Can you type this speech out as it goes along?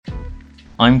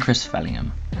I'm Chris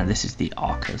Fellingham, and this is the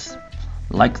Archers.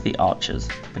 Like the Archers,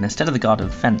 but instead of the garden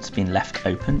fence being left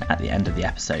open at the end of the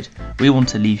episode, we want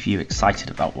to leave you excited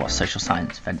about what social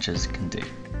science ventures can do.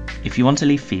 If you want to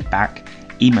leave feedback,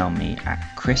 email me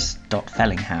at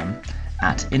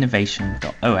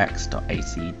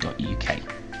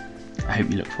chris.fellingham@innovation.ox.ac.uk. I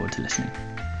hope you look forward to listening.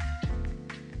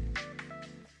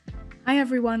 Hi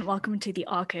everyone, welcome to the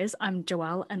Archers. I'm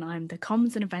Joelle and I'm the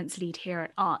Comms and Events Lead here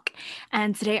at ARC.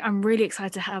 And today I'm really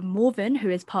excited to have Morven, who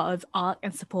is part of ARC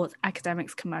and supports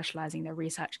academics commercialising their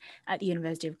research at the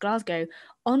University of Glasgow,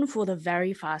 on for the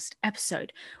very first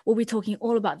episode. We'll be talking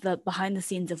all about the behind the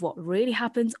scenes of what really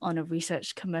happens on a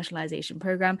research commercialisation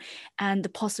programme and the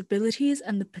possibilities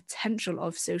and the potential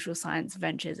of social science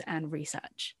ventures and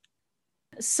research.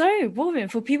 So, Morven,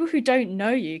 for people who don't know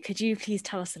you, could you please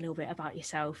tell us a little bit about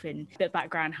yourself and a bit of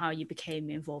background, how you became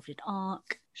involved in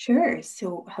ARC? Sure.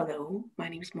 So, hello, my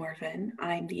name is Morven.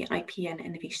 I'm the IP and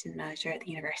Innovation Manager at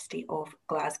the University of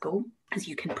Glasgow, as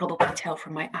you can probably tell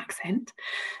from my accent.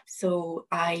 So,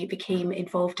 I became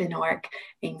involved in ARC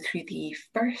through the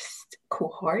first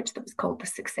cohort that was called the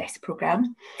Success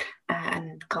Programme.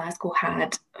 And Glasgow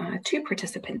had 2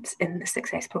 participants in the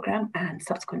Success Programme, and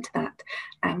subsequent to that,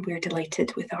 we're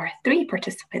delighted with our 3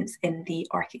 participants in the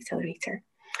ARC Accelerator.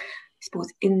 I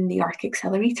suppose in the ARC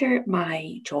Accelerator,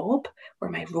 my job or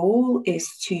my role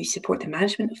is to support the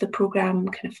management of the programme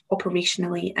kind of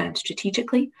operationally and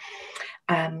strategically,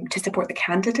 to support the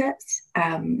candidates,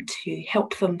 to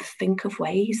help them think of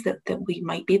ways that we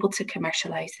might be able to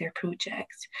commercialise their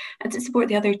projects, and to support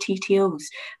the other TTOs.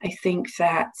 I think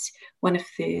that one of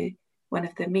the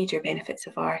major benefits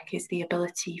of ARC is the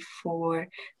ability for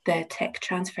the tech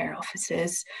transfer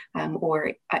offices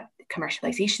or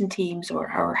commercialisation teams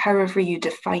or however you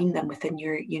define them within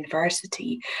your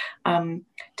university,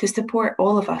 to support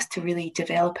all of us to really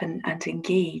develop and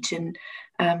engage and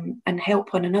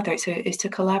help one another. So it's a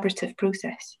collaborative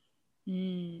process.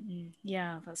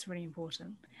 Yeah, that's really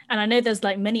important. And I know there's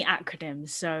like many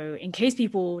acronyms, so in case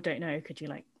people don't know, could you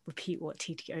like repeat what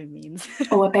TTO means?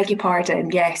 Oh, I beg your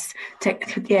pardon. Yes,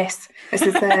 yes. This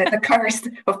is the curse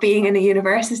of being in a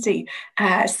university.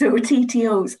 So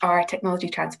TTOs are technology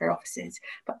transfer offices,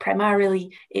 but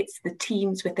primarily it's the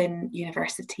teams within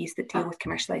universities that deal with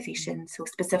commercialisation. So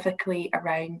specifically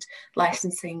around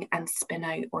licensing and spin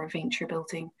out or venture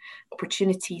building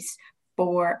opportunities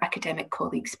for academic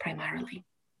colleagues primarily.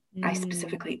 I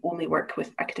specifically only work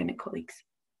with academic colleagues.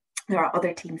 There are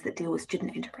other teams that deal with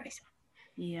student enterprise.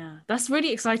 Yeah, that's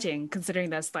really exciting considering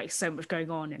there's like so much going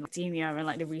on in academia and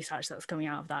like the research that's coming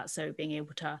out of that. So being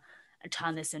able to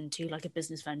turn this into like a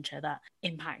business venture that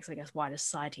impacts, I guess, wider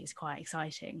society is quite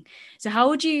exciting. So how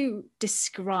would you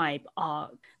describe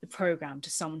ARC, the program, to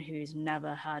someone who's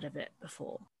never heard of it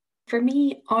before? For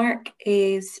me, ARC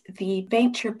is the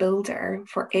venture builder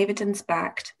for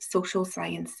evidence-backed social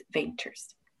science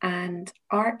ventures. And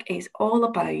ARC is all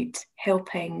about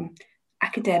helping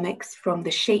academics from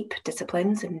the SHAPE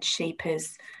disciplines, and SHAPE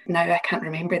is, now I can't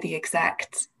remember the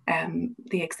exact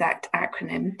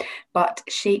acronym, but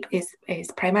SHAPE is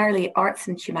primarily arts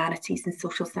and humanities and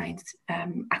social science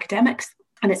academics.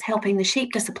 And it's helping the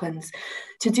SHAPE disciplines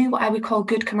to do what I would call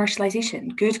good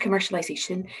commercialisation. Good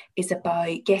commercialisation is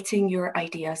about getting your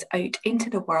ideas out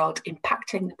into the world,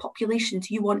 impacting the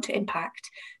populations you want to impact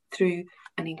through,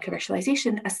 and in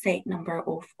commercialisation, a set number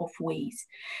of ways.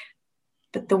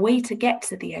 But the way to get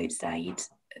to the outside,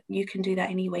 you can do that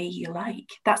any way you like.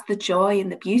 That's the joy and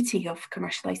the beauty of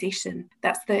commercialisation.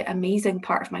 That's the amazing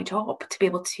part of my job, to be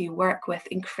able to work with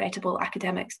incredible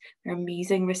academics, their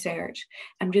amazing research,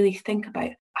 and really think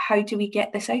about how do we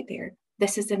get this out there?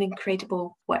 This is an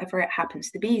incredible, whatever it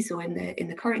happens to be. So in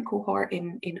the current cohort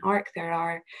in ARC, there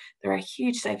are a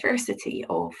huge diversity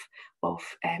of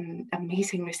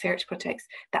amazing research projects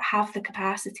that have the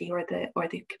capacity or the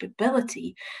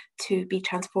capability to be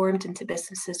transformed into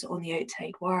businesses on the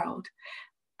outside world.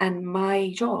 And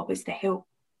my job is to help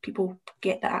people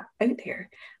get that out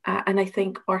there. And I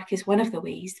think ARC is one of the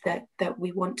ways that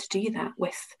we want to do that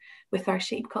with our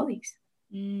SHAPE colleagues.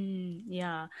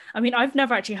 Yeah, I mean, I've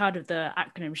never actually heard of the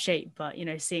acronym SHAPE, but you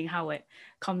know, seeing how it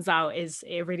comes out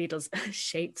it really does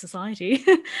shape society.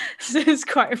 So it's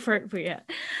quite appropriate.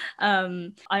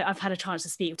 I've had a chance to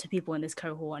speak to people in this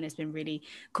cohort, and it's been really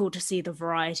cool to see the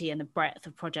variety and the breadth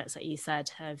of projects that you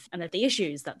said have, and the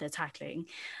issues that they're tackling.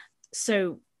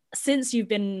 So since you've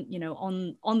been, you know,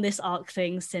 on this ARC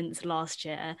thing since last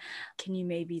year, can you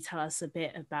maybe tell us a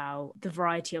bit about the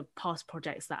variety of past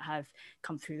projects that have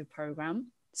come through the programme,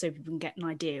 so people can get an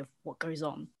idea of what goes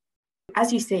on?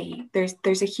 As you say,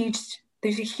 there's a huge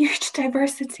there's a huge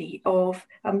diversity of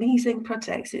amazing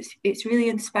projects. It's really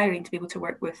inspiring to be able to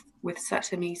work with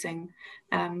such amazing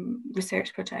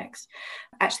research projects.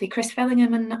 Actually, Chris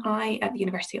Fellingham and I at the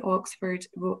University of Oxford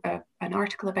wrote an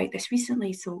article about this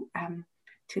recently. So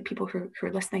to people who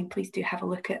are listening, please do have a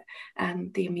look at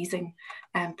the amazing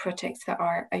projects that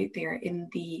are out there in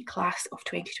the class of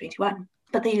 2021.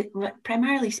 But they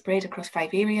primarily spread across 5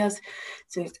 areas.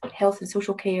 So it's health and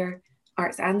social care,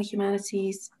 arts and the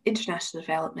humanities, international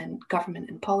development, government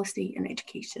and policy, and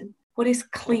education. What is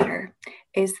clear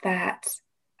is that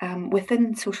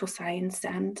within social science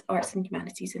and arts and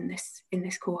humanities in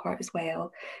this cohort as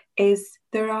well, is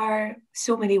there are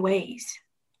so many ways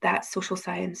that social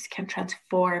science can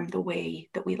transform the way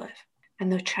that we live.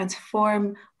 And they'll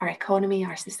transform our economy,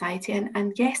 our society.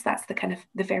 And yes, that's the kind of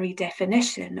the very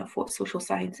definition of what social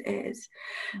science is.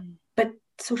 But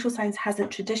social science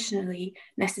hasn't traditionally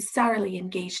necessarily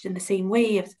engaged in the same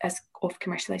way of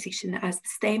commercialisation as the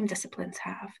STEM disciplines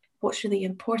have. What's really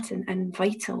important and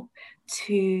vital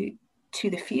to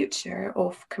the future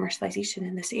of commercialisation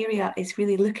in this area is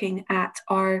really looking at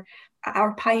our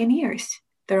pioneers.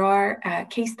 There are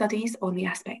case studies on the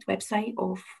Aspect website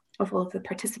of all of the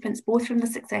participants, both from the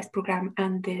Success Programme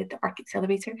and the ARC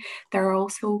Accelerator. There are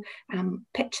also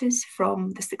pitches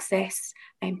from the Success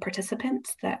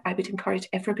participants that I would encourage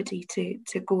everybody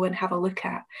to go and have a look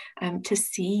at to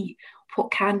see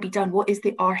what can be done, what is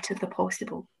the art of the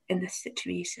possible in this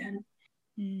situation.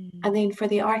 And then for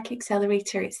the ARC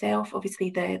Accelerator itself, obviously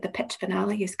the pitch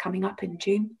finale is coming up in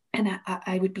June. And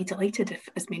I would be delighted if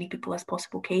as many people as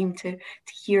possible came to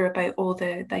hear about all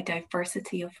the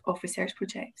diversity of research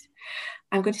projects.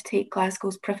 I'm going to take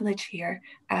Glasgow's privilege here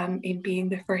in being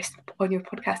the first on your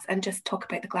podcast and just talk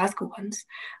about the Glasgow ones.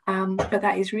 But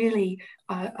that is really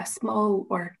a small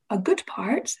or a good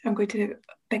part. I'm going to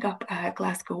big up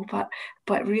Glasgow,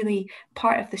 but really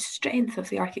part of the strength of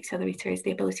the ARC Accelerator is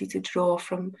the ability to draw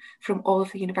from all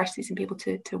of the universities and be able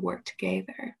to work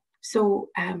together. So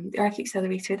the ARC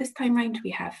Accelerator, this time round, we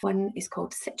have one is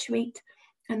called Situate,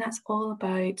 and that's all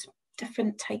about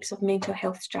different types of mental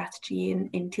health strategy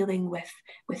in dealing with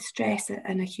stress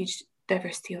and a huge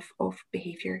diversity of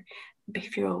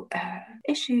behavioural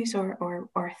issues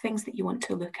or things that you want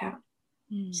to look at.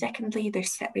 Secondly,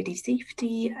 there's Set Ready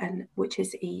Safety, which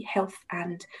is a health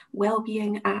and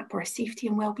wellbeing app or a safety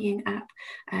and wellbeing app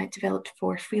developed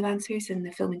for freelancers in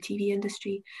the film and TV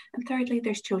industry. And thirdly,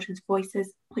 there's Children's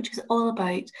Voices, which is all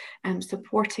about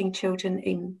supporting children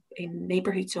in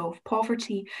neighbourhoods of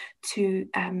poverty to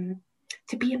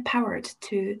be empowered,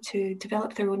 to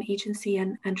develop their own agency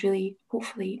and really,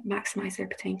 hopefully, maximise their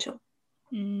potential.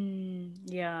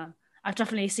 Yeah. I've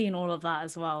definitely seen all of that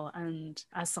as well. And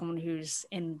as someone who's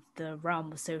in the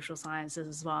realm of social sciences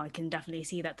as well, I can definitely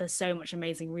see that there's so much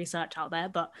amazing research out there,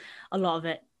 but a lot of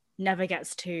it never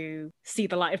gets to see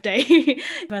the light of day,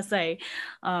 per se.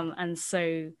 And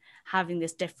so having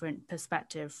this different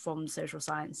perspective from social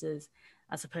sciences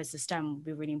as opposed to STEM would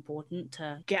be really important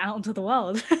to get out into the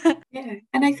world. Yeah,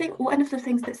 and I think one of the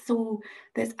things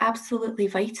that's absolutely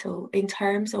vital in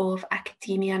terms of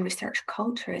academia and research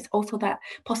culture is also that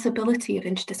possibility of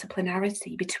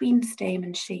interdisciplinarity between STEM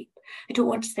and SHAPE. I don't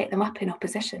want to set them up in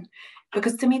opposition,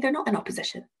 because to me they're not in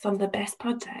opposition. Some of the best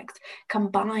projects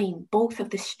combine both of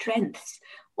the strengths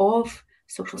of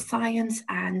social science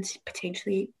and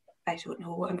potentially, I don't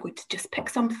know, I'm going to just pick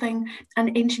something,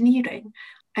 and engineering.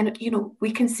 And,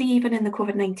 we can see even in the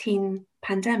COVID-19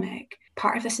 pandemic,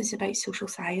 part of this is about social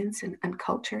science and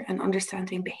culture and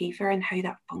understanding behaviour and how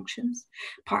that functions.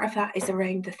 Part of that is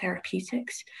around the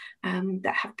therapeutics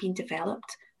that have been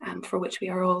developed, for which we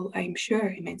are all, I'm sure,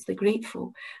 immensely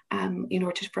grateful, in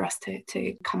order for us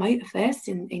to come out of this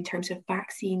in terms of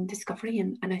vaccine discovery.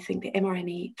 And I think the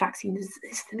mRNA vaccine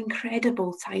is an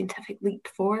incredible scientific leap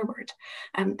forward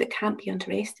that can't be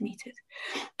underestimated.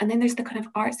 And then there's the kind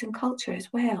of arts and culture as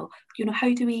well.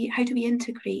 How do we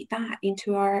integrate that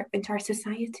into our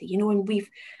society?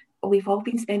 And we've all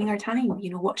been spending our time,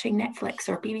 watching Netflix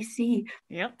or BBC.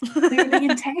 Yep. Clearly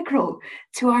integral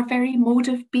to our very mode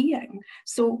of being.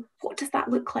 So what does that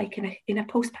look like in a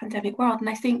post-pandemic world? And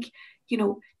I think,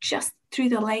 just through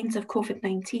the lens of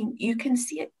COVID-19, you can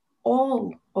see it.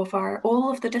 All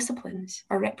of the disciplines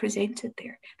are represented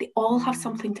there. They all have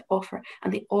something to offer,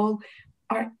 and they all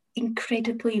are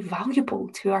incredibly valuable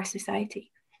to our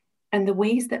society. And the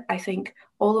ways that I think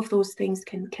all of those things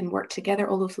can work together,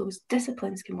 all of those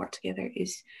disciplines can work together,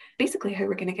 is basically how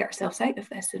we're going to get ourselves out of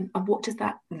this. And what does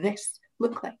this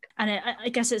look like? And I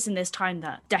guess it's in this time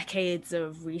that decades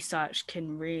of research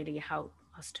can really help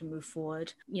us to move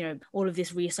forward. You know, all of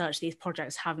this research, these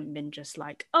projects haven't been just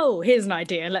like, oh, here's an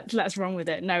idea, let's run with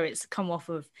it. No, it's come off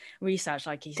of research,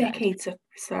 like you said. Decades of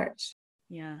research.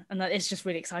 Yeah, and that it's just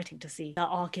really exciting to see that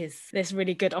ARC is this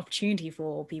really good opportunity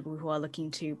for people who are looking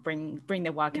to bring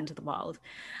their work into the world.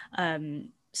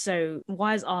 So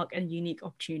why is ARC a unique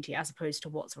opportunity as opposed to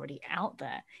what's already out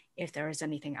there, if there is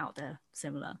anything out there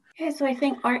similar? Yeah, so I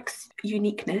think ARC's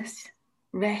uniqueness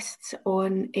rests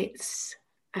on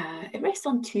it rests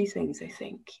on two things, I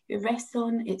think. It rests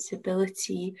on its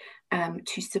ability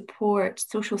to support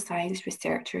social science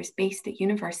researchers based at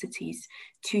universities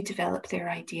to develop their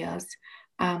ideas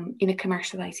in a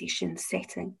commercialisation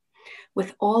setting,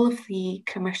 with all of the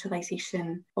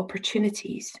commercialisation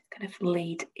opportunities kind of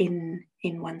laid in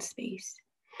one space.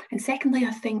 And secondly,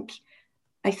 I think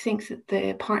that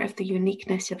the part of the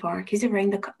uniqueness of ARC is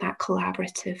around that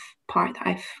collaborative part that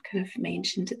I've kind of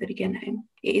mentioned at the beginning.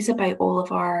 It is about all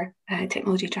of our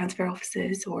technology transfer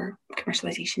offices or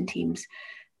commercialisation teams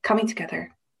coming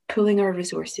together, pooling our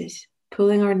resources,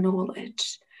 pooling our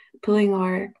knowledge, pooling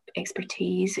our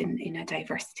expertise in a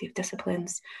diversity of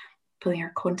disciplines, pooling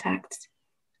our contacts,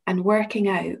 and working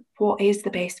out what is the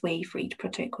best way for each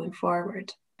project going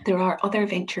forward. There are other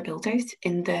venture builders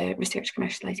in the research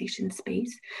commercialisation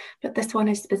space, but this one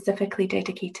is specifically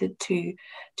dedicated to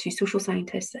social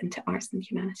scientists and to arts and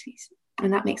humanities.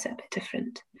 And that makes it a bit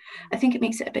different. I think it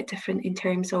makes it a bit different in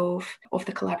terms of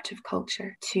the collaborative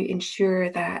culture, to ensure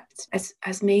that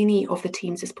as many of the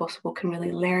teams as possible can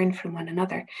really learn from one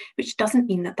another, which doesn't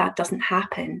mean that doesn't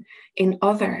happen in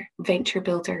other venture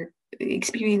builder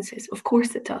experiences. Of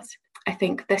course it does. I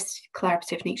think this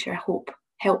collaborative nature, I hope,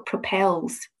 help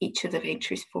propels each of the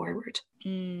ventures forward.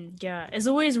 Yeah, it's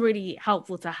always really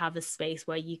helpful to have a space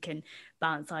where you can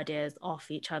bounce ideas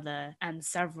off each other. And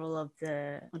several of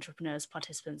the entrepreneurs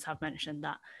participants have mentioned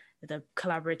that the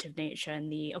collaborative nature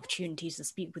and the opportunities to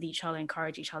speak with each other,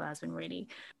 encourage each other, has been really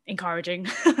encouraging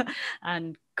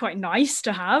and quite nice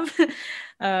to have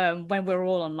when we're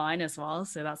all online as well.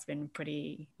 So that's been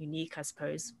pretty unique, I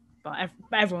suppose. But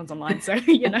everyone's online, so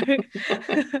you know.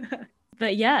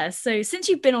 But yeah, so since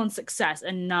you've been on Success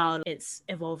and now it's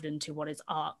evolved into what is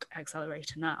ARC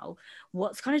Accelerator now,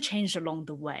 what's kind of changed along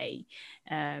the way?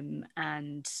 And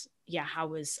yeah,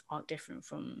 how is ARC different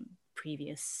from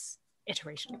previous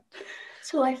iteration?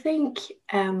 So I think,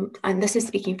 and this is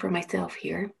speaking for myself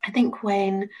here, I think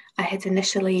when I had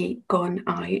initially gone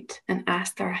out and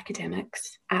asked our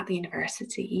academics at the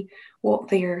university what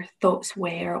their thoughts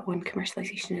were on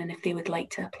commercialisation and if they would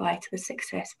like to apply to the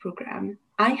Success programme,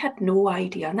 I had no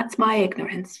idea, and that's my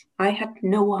ignorance, I had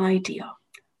no idea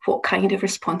what kind of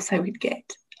response I would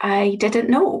get. I didn't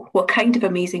know what kind of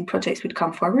amazing projects would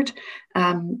come forward.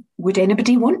 Would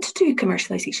anybody want to do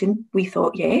commercialisation? We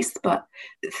thought yes, but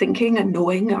thinking and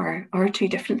knowing are two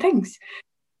different things.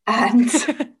 And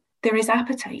there is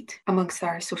appetite amongst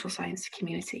our social science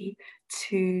community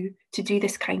to do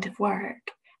this kind of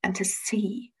work and to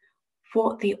see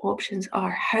what the options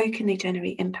are. How can they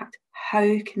generate impact? How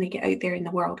can they get out there in the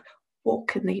world? What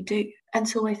can they do? And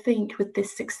so I think with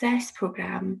this Success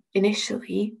programme,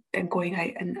 initially, and going out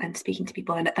and speaking to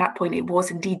people, and at that point it was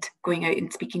indeed going out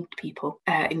and speaking to people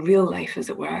in real life, as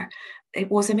it were, it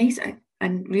was amazing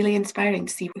and really inspiring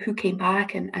to see who came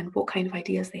back and what kind of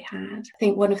ideas they had. I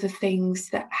think one of the things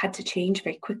that had to change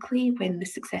very quickly when the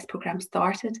Success programme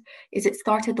started is it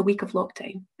started the week of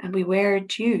lockdown, and we were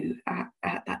due at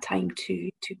that time to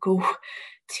go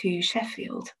to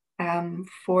Sheffield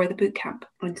for the bootcamp.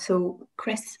 And so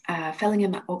Chris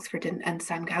Fillingham at Oxford and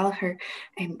Sam Gallagher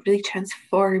really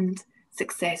transformed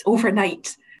Success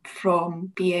overnight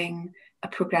from being a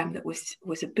programme that was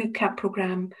a bootcamp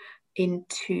programme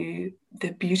into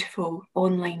the beautiful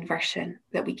online version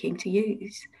that we came to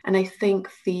use. And I think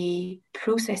the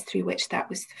process through which that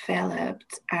was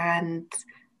developed and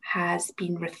has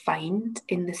been refined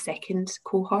in the second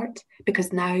cohort,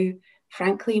 because now,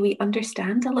 frankly, we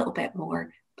understand a little bit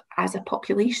more as a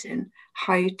population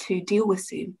how to deal with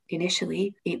Zoom.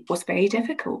 Initially, it was very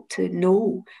difficult to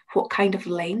know what kind of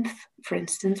length, for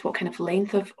instance, what kind of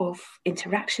length of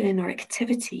interaction or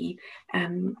activity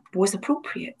was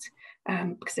appropriate.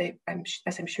 Because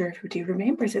as I'm sure everybody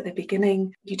remembers, at the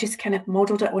beginning, you just kind of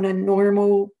modelled it on a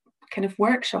normal kind of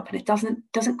workshop, and it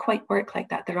doesn't quite work like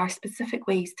that. There are specific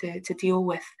ways to deal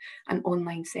with an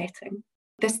online setting.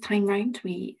 This time round,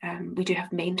 we do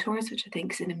have mentors, which I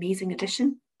think is an amazing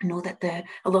addition. I know that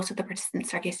a lot of the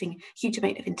participants are getting a huge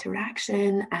amount of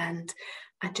interaction and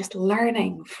just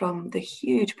learning from the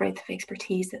huge breadth of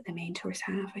expertise that the mentors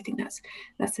have. I think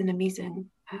that's an amazing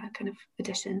kind of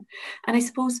addition. And I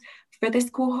suppose for this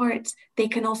cohort, they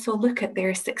can also look at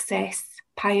their Success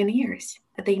pioneers.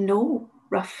 They know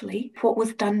roughly what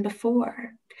was done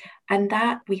before. And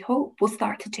that, we hope, will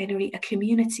start to generate a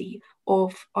community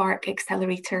of ARC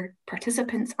Accelerator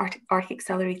participants, ARC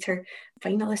Accelerator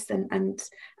finalists,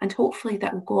 and hopefully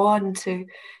that will go on to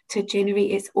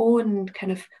generate its own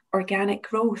kind of organic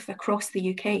growth across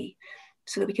the UK,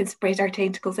 so that we can spread our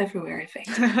tentacles everywhere,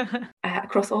 effectively,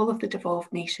 across all of the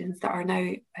devolved nations that are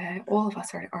now, all of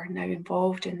us are now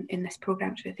involved in this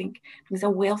programme, which I think brings a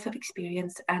wealth of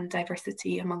experience and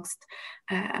diversity amongst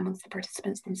the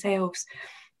participants themselves.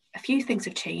 A few things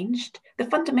have changed. The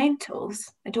fundamentals,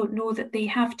 I don't know that they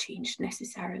have changed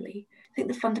necessarily. I think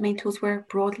the fundamentals were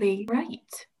broadly right.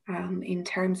 In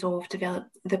terms of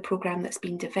the programme that's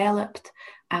been developed,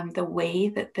 the way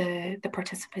that the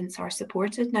participants are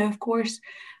supported. Now, of course,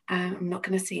 I'm not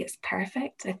going to say it's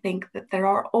perfect. I think that there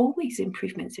are always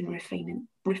improvements and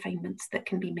refinements that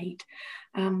can be made.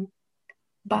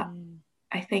 But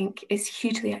I think it's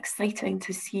hugely exciting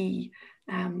to see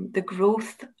the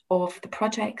growth of the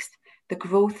projects, the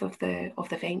growth of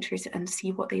the ventures, and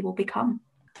see what they will become.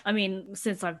 I mean,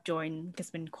 since I've joined, it's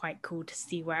been quite cool to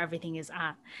see where everything is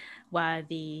at, where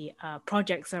the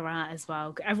projects are at as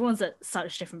well. Everyone's at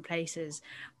such different places,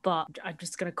 but I'm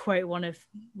just going to quote one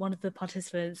of the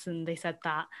participants, and they said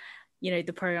that, you know,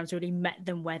 the program's really met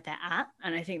them where they're at.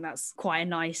 And I think that's quite a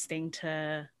nice thing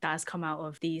that has come out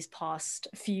of these past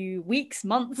few weeks,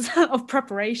 months of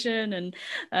preparation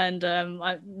and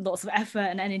lots of effort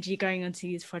and energy going into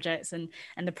these projects and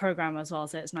the program as well.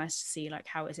 So it's nice to see like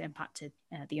how it's impacted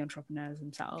the entrepreneurs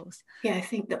themselves. Yeah, I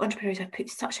think that entrepreneurs have put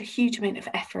such a huge amount of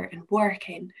effort and work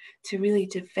in to really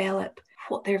develop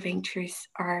what their ventures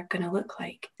are going to look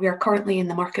like. We are currently in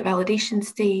the market validation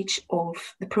stage of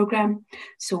the programme.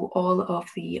 So all of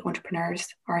the entrepreneurs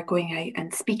are going out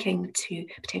and speaking to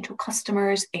potential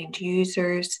customers, end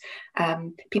users,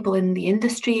 people in the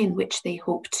industry in which they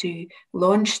hope to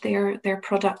launch their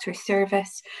product or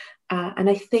service. And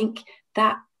I think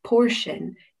that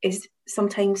portion is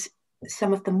sometimes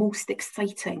some of the most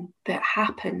exciting that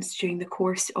happens during the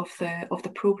course of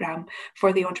the programme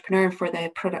for the entrepreneur and for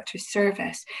the product or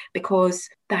service, because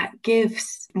that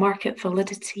gives market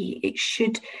validity.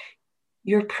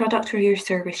 Your product or your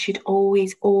service should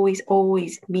always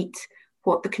meet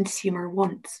what the consumer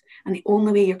wants. And the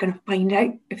only way you're going to find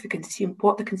out if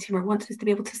what the consumer wants is to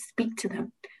be able to speak to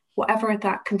them. Whatever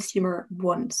that consumer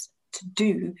wants to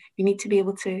do, you need to be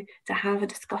able to have a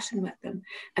discussion with them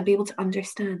and be able to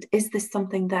understand, is this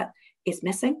something that is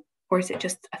missing, or is it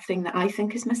just a thing that I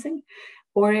think is missing,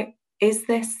 or is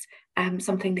this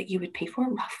something that you would pay for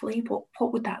roughly?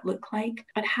 What would that look like?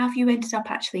 And have you ended up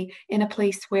actually in a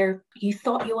place where you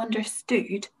thought you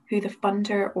understood who the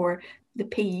funder or the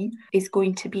payee is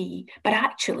going to be, but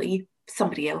actually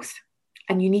somebody else?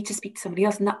 And you need to speak to somebody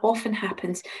else. And that often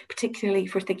happens, particularly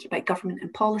if we're thinking about government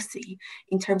and policy,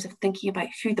 in terms of thinking about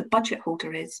who the budget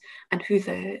holder is and who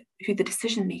the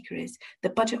decision maker is. The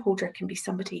budget holder can be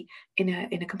somebody in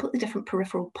a completely different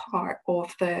peripheral part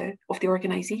of the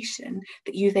organisation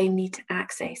that you then need to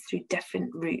access through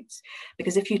different routes.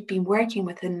 Because if you've been working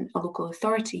within a local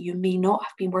authority, you may not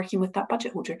have been working with that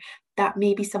budget holder. That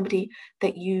may be somebody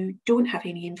that you don't have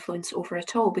any influence over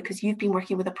at all because you've been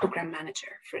working with a programme manager,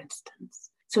 for instance.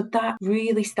 So that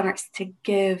really starts to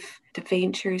give the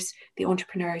ventures, the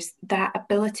entrepreneurs, that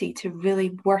ability to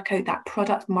really work out that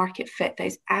product market fit that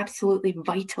is absolutely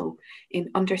vital in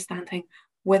understanding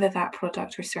whether that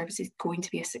product or service is going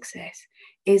to be a success.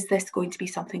 Is this going to be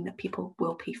something that people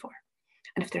will pay for?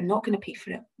 And if they're not going to pay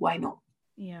for it, why not?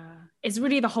 Yeah, it's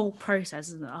really the whole process,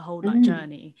 isn't it? A whole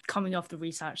journey, coming off the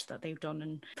research that they've done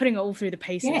and putting it all through the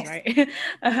paces, yes.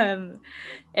 Right?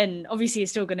 And obviously it's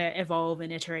still going to evolve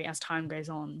and iterate as time goes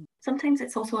on. Sometimes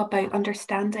it's also about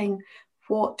understanding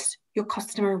what your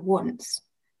customer wants,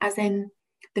 as in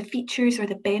the features or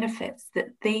the benefits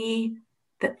that they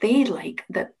like,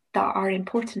 that are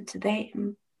important to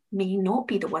them, may not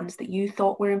be the ones that you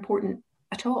thought were important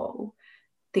at all.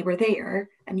 They were there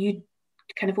and you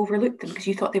kind of overlooked them because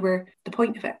you thought they were the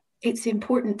point of it. It's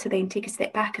important to then take a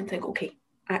step back and think, okay,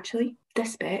 actually,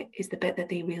 this bit is the bit that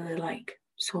they really like.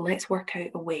 So let's work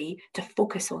out a way to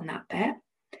focus on that bit.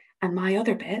 And my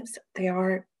other bits, they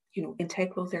are,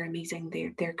 integral, they're amazing,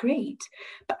 they're great.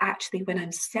 But actually, when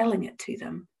I'm selling it to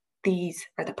them, these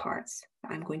are the parts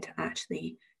that I'm going to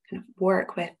actually kind of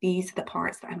work with. These are the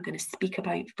parts that I'm going to speak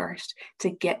about first to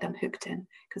get them hooked in,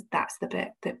 because that's the bit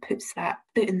that puts that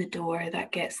foot in the door,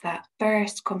 that gets that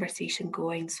first conversation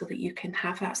going so that you can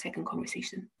have that second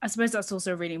conversation. I suppose that's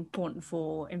also really important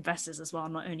for investors as well,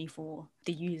 not only for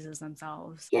the users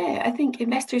themselves. Yeah, I think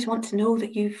investors want to know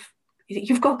that you've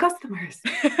You've got customers.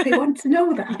 They want to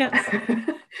know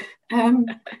that.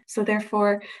 So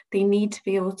therefore, they need to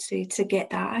be able to get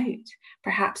that out.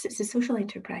 Perhaps it's a social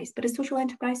enterprise, but a social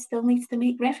enterprise still needs to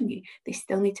make revenue. They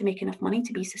still need to make enough money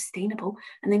to be sustainable,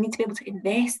 and they need to be able to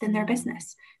invest in their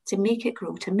business to make it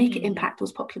grow, to make it impact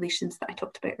those populations that I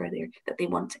talked about earlier that they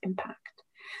want to impact,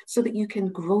 so that you can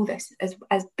grow this as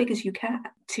big as you can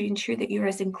to ensure that you're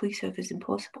as inclusive as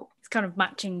possible. It's kind of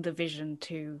matching the vision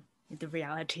to the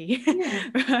reality.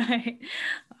 Right.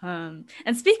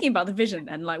 And speaking about the vision,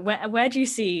 then, like, where do you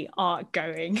see ARC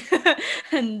going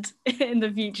and in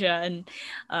the future, and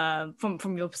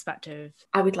from your perspective?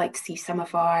 I would like to see some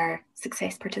of our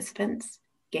success participants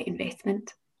get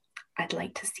investment. I'd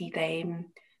like to see them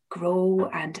grow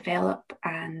and develop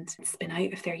and spin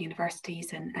out of their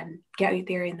universities and get out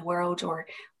there in the world, or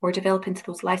develop into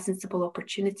those licensable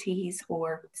opportunities,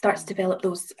 or start to develop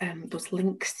those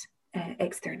links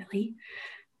externally.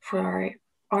 For our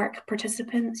ARC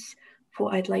participants,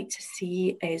 what I'd like to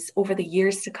see is, over the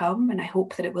years to come, and I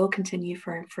hope that it will continue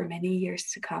for many years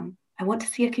to come, I want to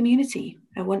see a community.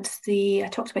 I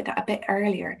talked about that a bit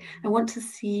earlier. I want to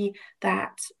see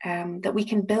that we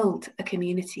can build a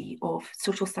community of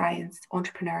social science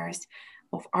entrepreneurs,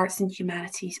 of arts and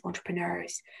humanities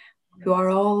entrepreneurs, who are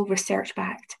all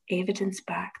research-backed,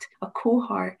 evidence-backed, a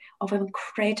cohort of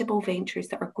incredible ventures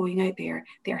that are going out there.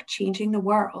 They are changing the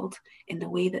world in the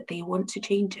way that they want to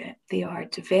change it. They are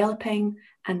developing,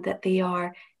 and that they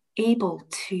are able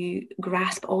to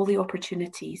grasp all the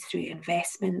opportunities through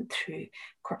investment, through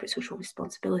corporate social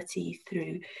responsibility,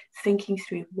 through thinking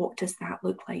through, what does that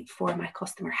look like for my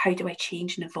customer? How do I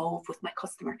change and evolve with my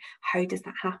customer? How does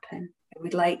that happen? I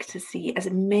would like to see as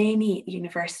many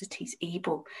universities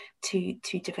able to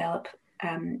develop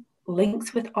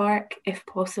links with ARC if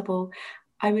possible.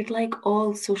 I would like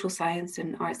all social science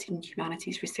and arts and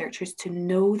humanities researchers to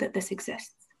know that this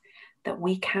exists, that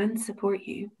we can support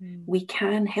you, we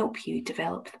can help you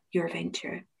develop your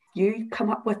venture. You come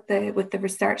up with the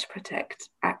research project.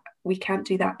 We can't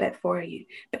do that bit for you.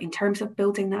 But in terms of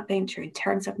building that venture, in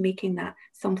terms of making that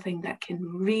something that can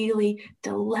really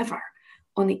deliver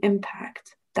on the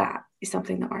impact, that is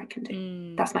something that ARC can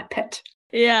do. That's my pitch.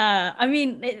 Yeah, I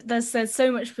mean, there's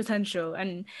so much potential,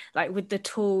 and like with the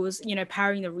tools,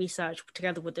 pairing the research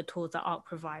together with the tools that ARC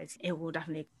provides, it will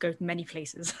definitely go many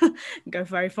places, go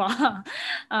very far.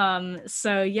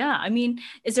 So yeah, I mean,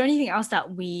 is there anything else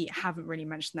that we haven't really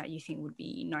mentioned that you think would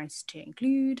be nice to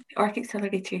include? ARC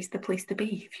Accelerator is the place to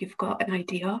be. If you've got an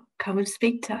idea, come and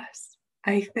speak to us.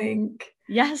 I think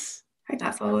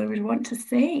that's all I would want to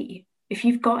say. If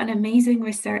you've got an amazing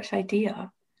research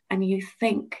idea and you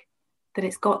think that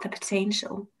it's got the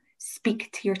potential, speak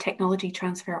to your technology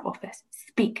transfer office,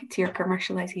 speak to your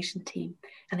commercialization team,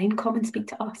 and then come and speak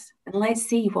to us, and let's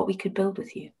see what we could build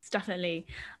with you. Definitely.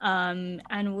 And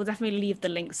we'll definitely leave the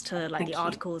links to the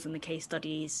articles and the case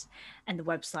studies and the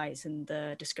websites in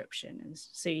the description, and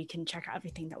so you can check out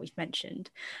everything that we've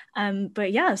mentioned.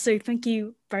 But yeah, so thank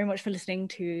you very much for listening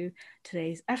to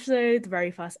today's episode, the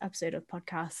very first episode of the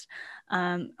podcast,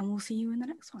 and we'll see you in the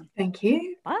next one. Thank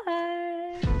you.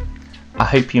 Bye. I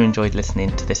hope you enjoyed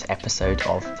listening to this episode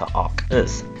of The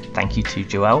ARC-ers. Thank you to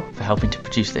Joelle for helping to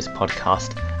produce this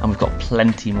podcast, and we've got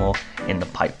plenty more in the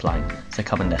pipeline, so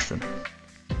come and listen.